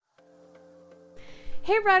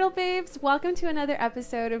Hey Bridal Babes, welcome to another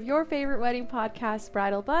episode of your favorite wedding podcast,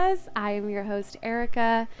 Bridal Buzz. I am your host,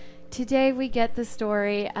 Erica. Today we get the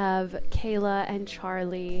story of Kayla and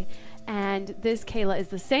Charlie. And this Kayla is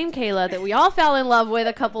the same Kayla that we all fell in love with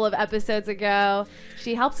a couple of episodes ago.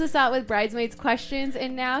 She helps us out with bridesmaids questions,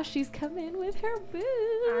 and now she's come in with her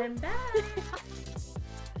boo. I'm back.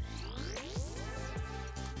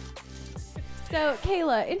 So,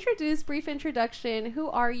 Kayla, brief introduction. Who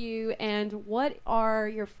are you, and what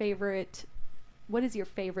is your favorite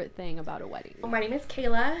thing about a wedding? Well, my name is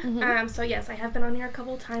Kayla. So yes, I have been on here a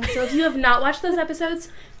couple of times. So if you have not watched those episodes,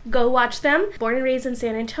 go watch them. Born and raised in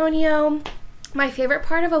San Antonio. My favorite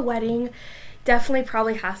part of a wedding definitely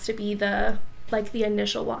probably has to be the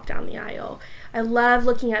initial walk down the aisle. I love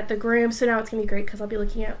looking at the groom. So now it's going to be great because I'll be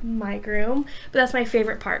looking at my groom. But that's my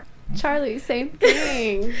favorite part. Charlie, same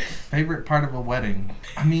thing. Favorite part of a wedding?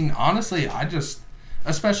 I mean, honestly,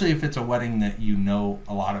 especially if it's a wedding that you know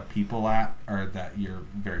a lot of people at, or that you're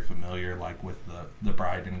very familiar, like with the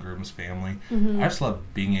bride and groom's family. I just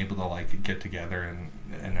love being able to get together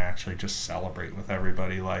and actually just celebrate with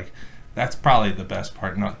everybody. That's probably the best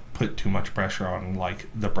part, not put too much pressure on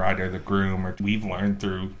the bride or the groom. Or we've learned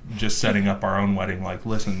through just setting up our own wedding,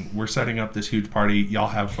 listen, we're setting up this huge party, y'all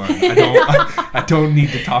have fun. I don't need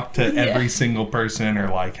to talk to every single person or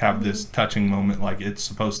have this touching moment. It's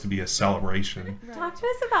supposed to be a celebration. Right. Talk to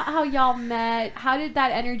us about how y'all met. How did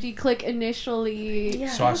that energy click initially? Yeah,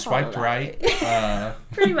 so I swiped right.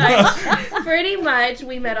 Pretty much.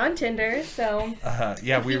 We met on Tinder. So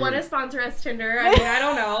if you want to sponsor us, Tinder, I mean, I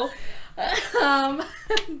don't know.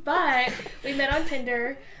 But we met on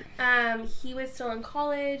Tinder. He was still in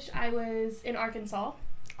college. I was in Arkansas.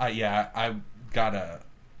 I got a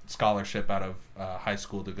scholarship out of high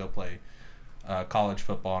school to go play college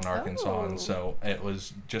football in Arkansas, and so it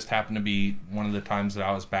was just happened to be one of the times that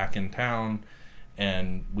I was back in town,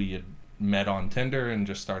 and we had met on Tinder and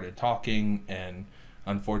just started talking. And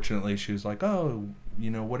unfortunately, she was like, "Oh,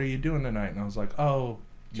 what are you doing tonight?" And I was like, "Oh,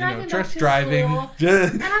 just driving,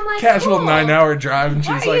 and I'm like, casual cool. 9-hour drive." And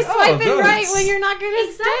she's like, "Why are you swiping right when you're not going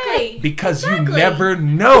to stay?" Because you never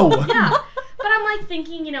know. Yeah, but I'm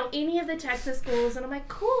thinking, any of the Texas schools, and I'm like,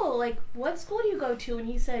 cool. What school do you go to? And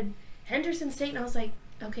he said Henderson State, and I was like,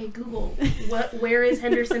 okay, Google, where is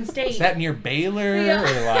Henderson State? Is that near Baylor? Yeah.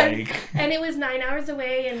 Or And it was 9 hours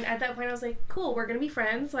away, and at that point I was like, cool, we're gonna be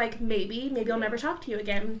friends. Maybe I'll never talk to you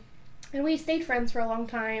again. And we stayed friends for a long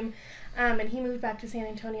time. And he moved back to San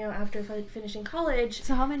Antonio after finishing college.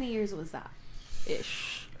 So how many years was that?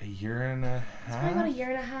 Ish. A year and a half? It's probably about a year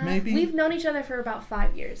and a half. Maybe. We've known each other for about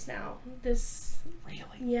 5 years now. Really?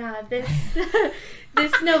 Yeah,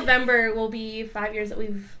 this November will be 5 years that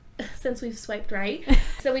since we've swiped right.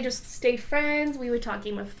 So we just stayed friends. We would talk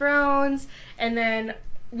Game of Thrones, and then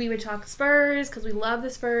we would talk Spurs because we love the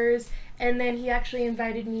Spurs. And then he actually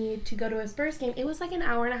invited me to go to a Spurs game. It was an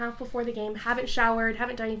hour and a half before the game. Haven't showered,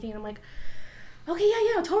 haven't done anything. And I'm like, okay,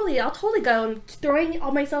 yeah, totally. I'll totally go. And throwing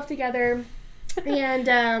all myself together.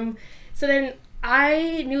 And so then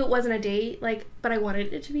I knew it wasn't a date, but I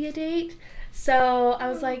wanted it to be a date. So I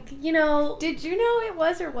was like, Did you know it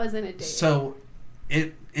was or wasn't a date? So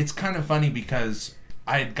it's kind of funny because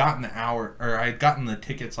I had gotten the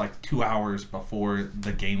tickets 2 hours before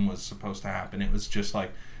the game was supposed to happen. It was just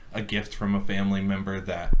a gift from a family member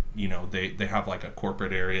that they have a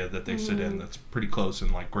corporate area that they sit in that's pretty close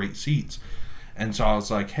and great seats. And so I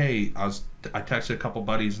was like, hey, I texted a couple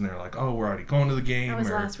buddies, and they're like, oh, we're already going to the game. That was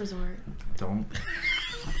last resort. Don't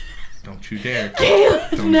you dare.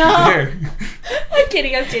 Don't you dare. I'm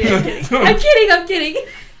kidding.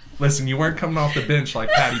 Listen, you weren't coming off the bench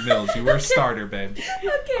like Patty Mills. You were a starter, babe.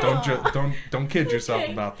 Okay. Don't kid yourself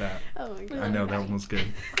about that. Oh my God. I know that one was good.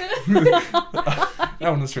 That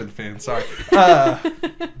one was for the fans. Sorry.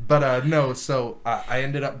 But no. So I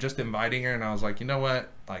ended up just inviting her, and I was like, you know what?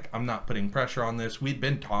 I'm not putting pressure on this. We'd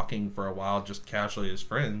been talking for a while, just casually as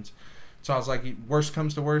friends. So I was like, worst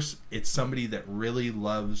comes to worst, it's somebody that really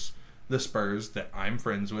loves the Spurs that I'm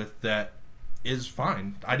friends with that is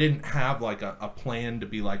fine. I didn't have a plan to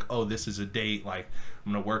be oh, this is a date, I'm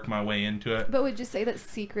gonna work my way into it. But would you say that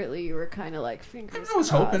secretly you were kind of fingers crossed? I was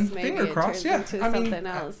hoping, maybe finger crossed, yeah. Something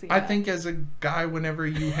else, yeah. I think as a guy, whenever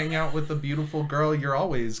you hang out with a beautiful girl, you're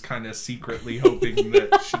always kind of secretly hoping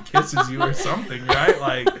that she kisses you or something,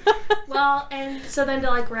 right? Well, and so then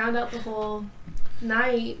to round out the whole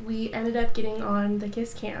night, we ended up getting on the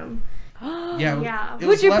kiss cam. Yeah.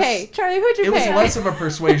 Who'd you pay? Charlie, who'd you pay? It was less of a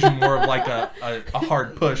persuasion, more of a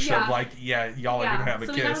hard push of y'all are going to have a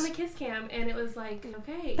kiss. So we got on the kiss cam, and it was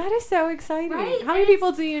okay. That is so exciting. Right? How many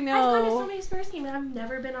people do you know? I've gone to so many Spurs games, and I've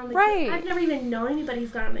never been on the I've never even known anybody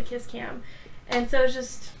who's gone on the kiss cam. And so it's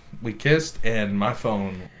just We kissed, and my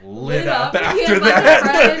phone lit up He had after a bunch of that.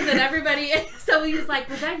 friends and everybody. So he was like,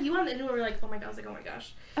 "Was that you on the?" And we were like, "Oh my gosh!" I was like, "Oh my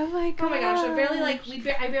gosh, Oh my god. oh my gosh!" I barely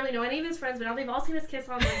I barely know any of his friends, but now they've all seen us kiss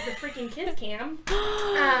on like the freaking kiss cam.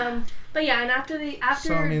 But yeah, and after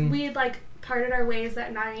So, I mean- we had like parted our ways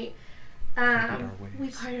that night. Parted our ways. We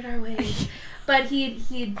parted our ways. But he'd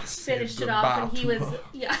said finished it off, and he goodbye was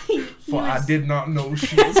to he For I was. did not know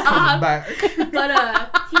she was coming back.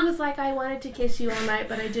 But he was like, "I wanted to kiss you all night,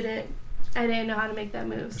 but I didn't know how to make that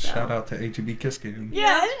move." So. Shout out to HEB Kiss Game.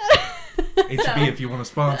 Yeah. HEB if you want to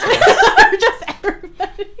sponsor. Just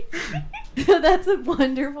everybody. That's a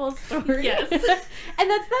wonderful story. Yes. And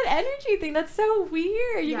that's that energy thing. That's so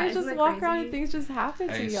weird. You Yeah, guys isn't just that walk around crazy? and things just happen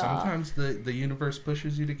Hey, to y'all. sometimes the universe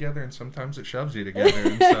pushes you together, and sometimes it shoves you together.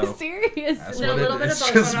 And so Serious. that's So a what little it bit of is.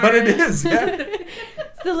 both Just on what our it end. is. Yeah.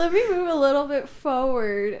 So let me move a little bit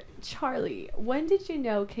forward. Charlie, when did you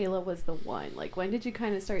know Kayla was the one? Like, when did you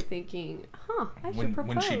kind of start thinking, I should propose?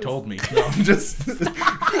 When she told me. No, I'm just.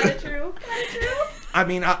 Kinda true. I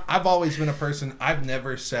mean, I've always been a person. I've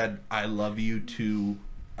never said I love you to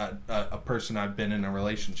a person I've been in a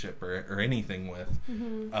relationship or anything with,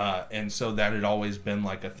 and so that had always been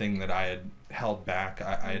like a thing that I had held back.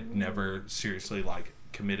 I had never seriously like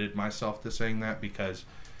committed myself to saying that because,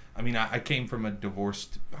 I mean, I came from a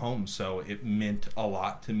divorced home, so it meant a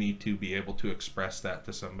lot to me to be able to express that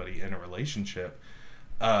to somebody in a relationship.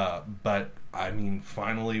 But I mean,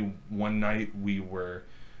 finally one night we were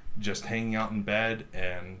just hanging out in bed,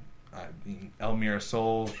 and I mean, El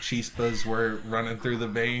Mirasol chispas were running through the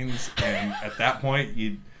veins, and at that point,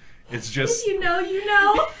 it's just, You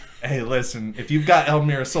know. hey, listen, if you've got El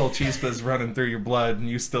Mirasol chispas running through your blood and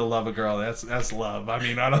you still love a girl, that's love. I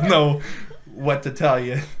mean, I don't know what to tell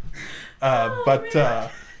you,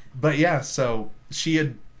 but yeah, so she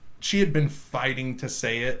had been fighting to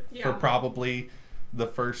say it for Yeah. probably the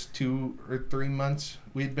first 2 or 3 months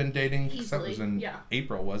we'd been dating. 'Cause that was Easily, in yeah.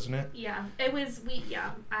 April, wasn't it? Yeah, it was.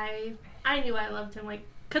 I knew I loved him, like,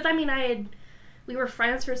 because I mean, we were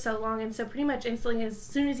friends for so long, and so pretty much instantly, as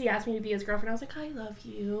soon as he asked me to be his girlfriend, I was like, "I love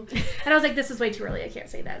you," and I was like, "This is way too early. I can't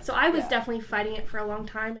say that." So I was definitely fighting it for a long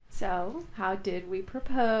time. So, how did we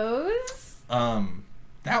propose?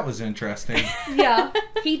 That was interesting. Yeah,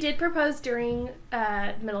 he did propose during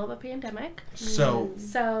middle of a pandemic. So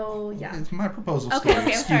So yeah. it's my proposal Okay, story. I'm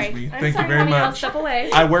Excuse sorry. me. I'm Thank sorry, you very honey, I'll much. step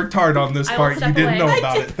away. I worked hard on this I will part. You step didn't away. know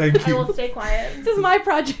about it. Thank I will you. stay quiet. This is my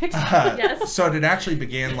project. Yes. So it actually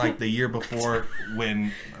began like the year before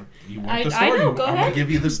when you want the I story. know, go I'm ahead. gonna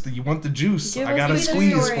give you this. You want the juice? Give I us gotta the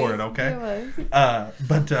squeeze story. for it. Okay.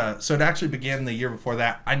 Give us. So it actually began the year before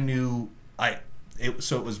that. I knew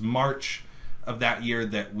it was March of that year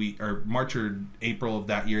March or April of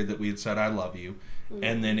that year that we had said I love you.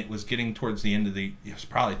 And then it was getting towards the end of it was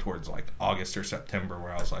probably towards like August or September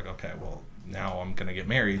where I was like, okay, well now I'm going to get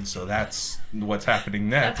married. So that's what's happening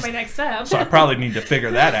next. That's my next step. So I probably need to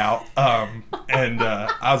figure that out.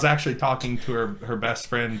 I was actually talking to her best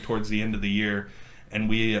friend towards the end of the year, and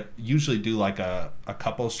we usually do like a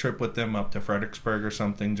couples trip with them up to Fredericksburg or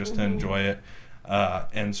something just to enjoy it.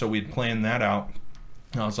 And so we'd planned that out.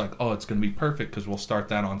 And I was like, oh, it's going to be perfect because we'll start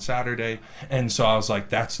that on Saturday. And so I was like,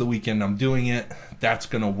 that's the weekend I'm doing it. That's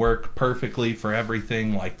going to work perfectly for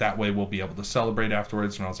everything. Like, that way we'll be able to celebrate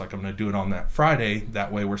afterwards. And I was like, I'm going to do it on that Friday.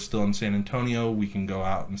 That way we're still in San Antonio. We can go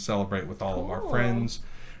out and celebrate with all of our friends,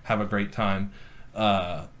 have a great time.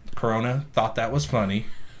 Corona thought that was funny.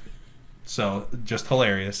 So, just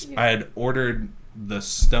hilarious. I had ordered the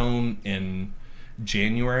stone in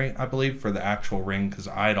January, I believe, for the actual ring because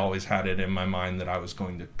I'd always had it in my mind that I was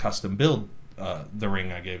going to custom build the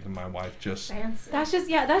ring I gave to my wife. Just Fancy. That's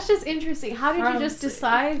just interesting. How did you just Fancy.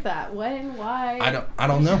 decide that? When? Why? I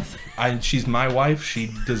don't know. She's my wife.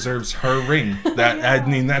 She deserves her ring. I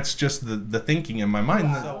mean, that's just the thinking in my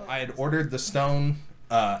mind. So I had ordered the stone,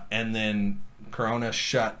 and then Corona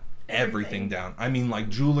shut everything down. I mean, like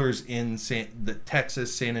jewelers in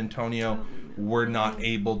Texas, San Antonio, were not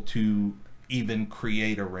able to even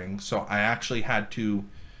create a ring. So I actually had to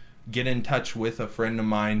get in touch with a friend of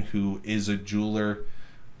mine who is a jeweler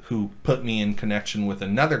who put me in connection with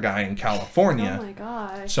another guy in California. Oh my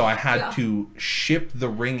gosh. So I had to ship the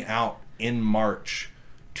ring out in March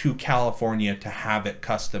to California to have it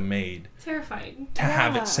custom made, Terrifying. to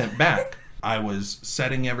have it sent back. I was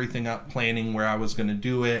setting everything up, planning where I was going to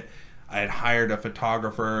do it. I had hired a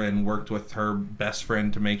photographer and worked with her best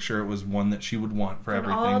friend to make sure it was one that she would want for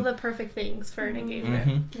everything. All the perfect things for an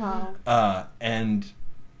engagement. Wow. And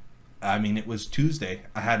I mean, it was Tuesday.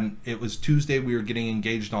 It was Tuesday. We were getting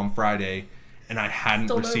engaged on Friday, and I hadn't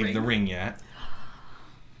Still no received the ring. ring yet.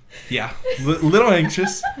 Yeah, little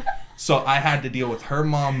anxious. So I had to deal with her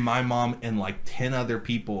mom, my mom, and like 10 other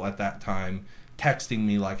people at that time texting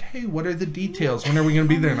me like, hey, what are the details? When are we going to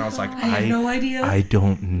be there? And I was like, I have no idea. I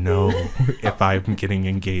don't know if I'm getting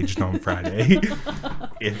engaged on Friday.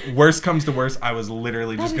 If worst comes to worst, I was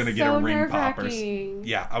literally just going to get a ring pop or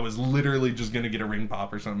yeah, I was literally just going to get a ring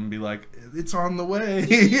pop or something and be like, it's on the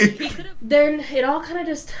way. Then it all kind of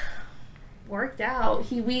just worked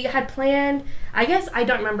out. We had planned, I guess, I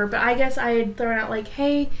don't remember, but I guess I had thrown out like,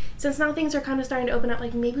 hey, since now things are kind of starting to open up,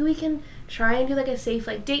 like maybe we can try and do like a safe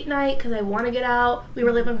like date night because I want to get out. We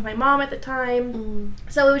were living with my mom at the time,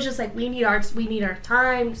 so it was just like we need our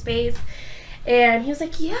time, space. And he was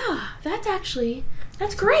like, yeah, that's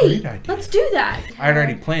great. Let's do that. I had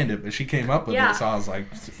already planned it, but she came up with it, so I was like,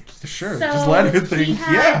 sure, so just let her think.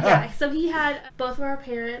 So he had both of our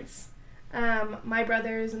parents, my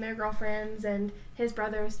brothers and their girlfriends, and his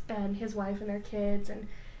brothers and his wife and their kids, and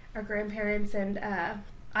our grandparents, and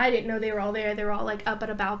I didn't know they were all there. They were all like up at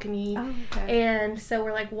a balcony. Oh, okay. And so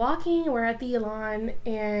we're like walking, we're at the Elon,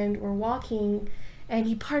 and we're walking, and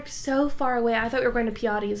he parked so far away. I thought we were going to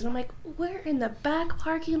Piatti's, and I'm like, we're in the back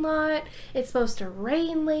parking lot. It's supposed to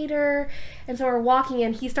rain later. And so we're walking,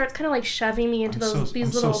 and he starts kind of like shoving me into these little...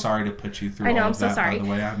 I'm so sorry to put you through I know, all I'm of so that, sorry. by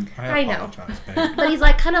the way. I apologize, babe. But he's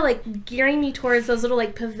like kind of like gearing me towards those little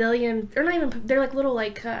like pavilion, or not even, they're like little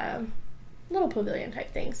like, little pavilion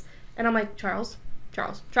type things. And I'm like, Charles,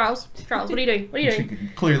 what are you doing? You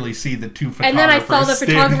could clearly see the two photographers. And then I saw the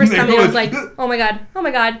photographers coming, and I was like, oh my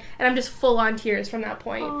god. And I'm just full on tears from that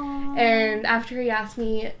point. Aww. And after he asked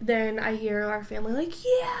me, then I hear our family like,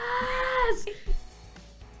 yes!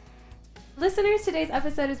 Listeners, today's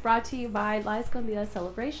episode is brought to you by La Escondida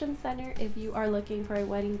Celebration Center. If you are looking for a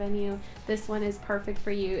wedding venue, this one is perfect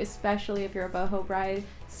for you, especially if you're a boho bride.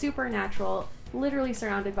 Super natural, literally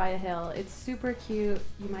surrounded by a hill. It's super cute.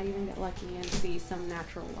 You might even get lucky and see some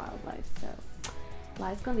natural wildlife. So,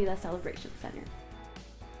 La Escondida Celebration Center.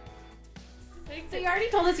 So you already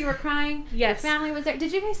told us you were crying. Yes. Your family was there.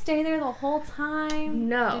 Did you guys stay there the whole time?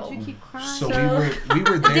 No. Did you keep crying? So we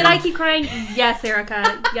were there. Did I keep crying? Yes,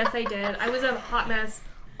 Erica. Yes, I did. I was a hot mess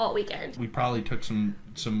all weekend. We probably took some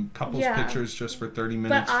couples pictures just for 30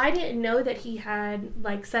 minutes. But I didn't know that he had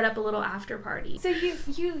like set up a little after party. So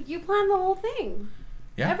you planned the whole thing.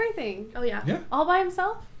 Yeah. Everything. Oh yeah. Yeah. All by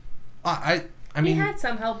himself? I mean, he had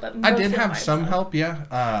some help, but I did mostly have by some himself. help,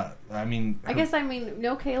 yeah. I mean, I guess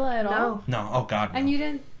no Kayla at all. No. Oh God. No. And you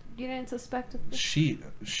didn't suspect it? She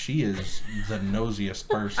is the nosiest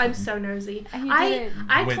person. I'm so nosy. I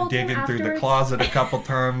went told digging him through the afterwards- closet a couple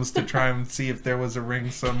times to try and see if there was a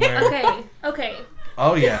ring somewhere. Okay.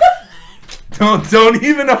 Oh yeah. Don't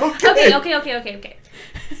even Okay.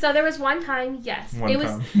 So there was one time, yes. One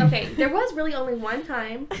time. Okay, there was really only one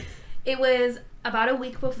time. It was about a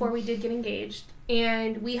week before we did get engaged,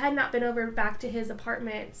 and we had not been over back to his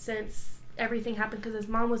apartment since everything happened because his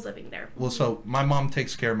mom was living there. Well, so my mom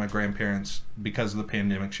takes care of my grandparents because of the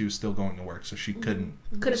pandemic. She was still going to work, so she couldn't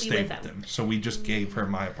stay with them. So we just gave her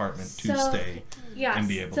my apartment to stay and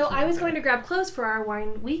be able to. So I was going to grab clothes for our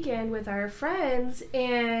wine weekend with our friends,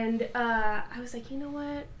 and I was like, you know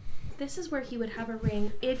what? This is where he would have a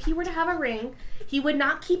ring. If he were to have a ring, he would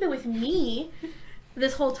not keep it with me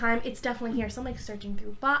this whole time. It's definitely here. So I'm like searching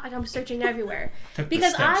through, I'm searching everywhere. Took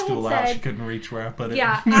because the step stool I out. had She couldn't reach where I put it.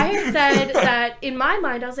 Yeah, I had said that in my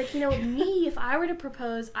mind, I was like, me, if I were to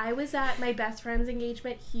propose, I was at my best friend's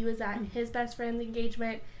engagement, he was at his best friend's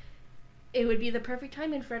engagement. It would be the perfect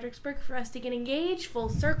time in Fredericksburg for us to get engaged, full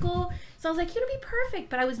circle. So I was like, it'll be perfect.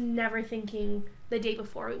 But I was never thinking the day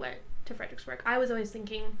before we went to Fredericksburg. I was always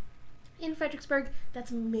thinking, in Fredericksburg,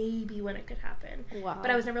 that's maybe when it could happen. Wow.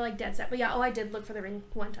 But I was never like dead set. But yeah, I did look for the ring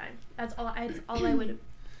one time. That's all I would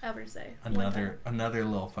ever say. Another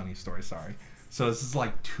little funny story, sorry. So this is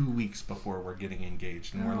like 2 weeks before we're getting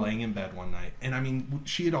engaged, and we're laying in bed one night. And I mean,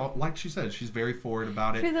 she had all, like she said, she's very forward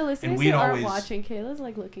about it. For the listeners who aren't watching, Kayla's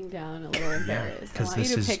like looking down a little embarrassed. I want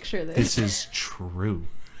you to picture this. This is true.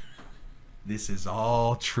 This is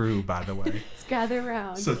all true, by the way. Let's gather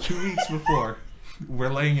around. So 2 weeks before,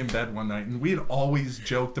 we're laying in bed one night, and we had always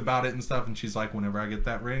joked about it and stuff. And she's like, "Whenever I get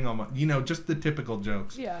that ring, just the typical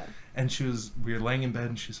jokes." Yeah. And we were laying in bed,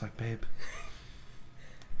 and she's like, "Babe,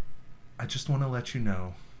 I just want to let you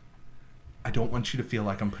know, I don't want you to feel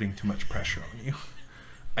like I'm putting too much pressure on you.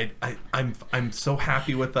 I'm so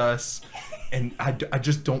happy with us, and I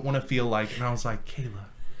just don't want to feel like." And I was like, "Kayla,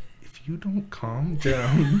 if you don't calm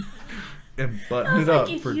down and button it up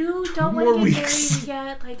for 2 more weeks."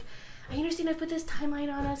 I understand I put this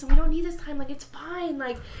timeline on us and we don't need this time. Like, it's fine.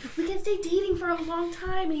 Like, we can stay dating for a long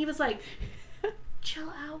time. And he was like,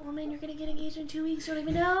 chill out, woman. You're going to get engaged in 2 weeks. You don't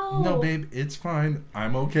even know. No, babe, it's fine.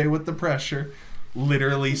 I'm okay with the pressure.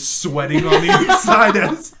 Literally sweating on the inside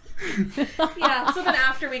as... Yeah, so then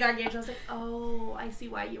after we got engaged, I was like, oh, I see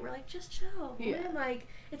why you were like, just chill, woman. Yeah. Like,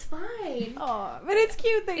 it's fine. Oh, but it's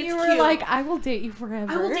cute that It's you were cute. like, I will date you forever.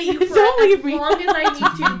 I will date you for Don't leave as me. long as I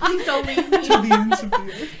need to. Please don't leave me. to the ends of the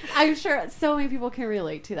earth. I'm sure so many people can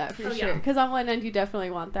relate to that for Oh, sure. yeah. Because on one end, you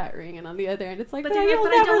definitely want that ring, and on the other end, it's like, But, but then, you'll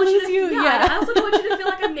but I never don't want lose you to, yeah, I also don't want you to feel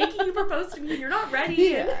like I'm making you propose to me and you're not ready.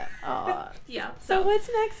 Yeah. Aw. Yeah. So what's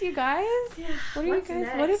next, you guys? Yeah. What are you what's guys?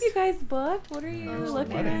 next? What have you guys booked? What are you There's the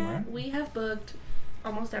looking wedding, at? right? We have booked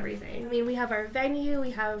almost everything. I mean, we have our venue,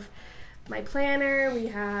 we have my planner, we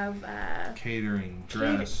have Catering,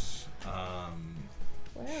 dress,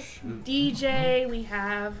 what else? shoot. DJ. We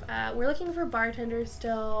have we're looking for bartenders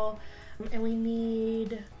still, and we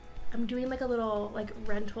need. I'm doing like a little like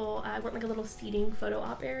rental. I want like a little seating photo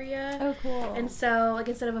op area. Oh, cool. And so, like,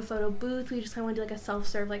 instead of a photo booth, we just kind of want to do, like, a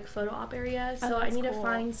self-serve, like, photo op area. So I that's need to cool.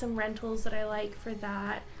 find some rentals that I like for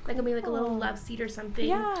that. Like, maybe, like, a little Cool. love seat or something.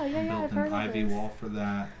 yeah, I I've built heard an of ivy this. wall for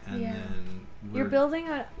that, and Yeah. then You're building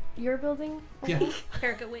a. You're building. a Yeah. wall?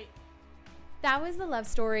 Erica, wait. That was the love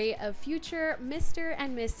story of future Mr.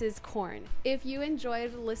 and Mrs. Korn. If you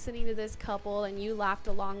enjoyed listening to this couple and you laughed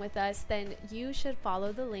along with us, then you should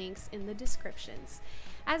follow the links in the descriptions.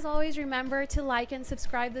 As always, remember to like and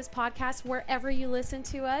subscribe this podcast wherever you listen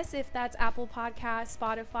to us. If that's Apple Podcasts,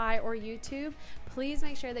 Spotify, or YouTube, please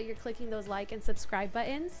make sure that you're clicking those like and subscribe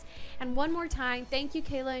buttons. And one more time, thank you,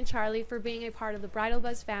 Kayla and Charlie, for being a part of the Bridal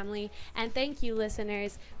Buzz family. And thank you,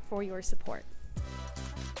 listeners, for your support.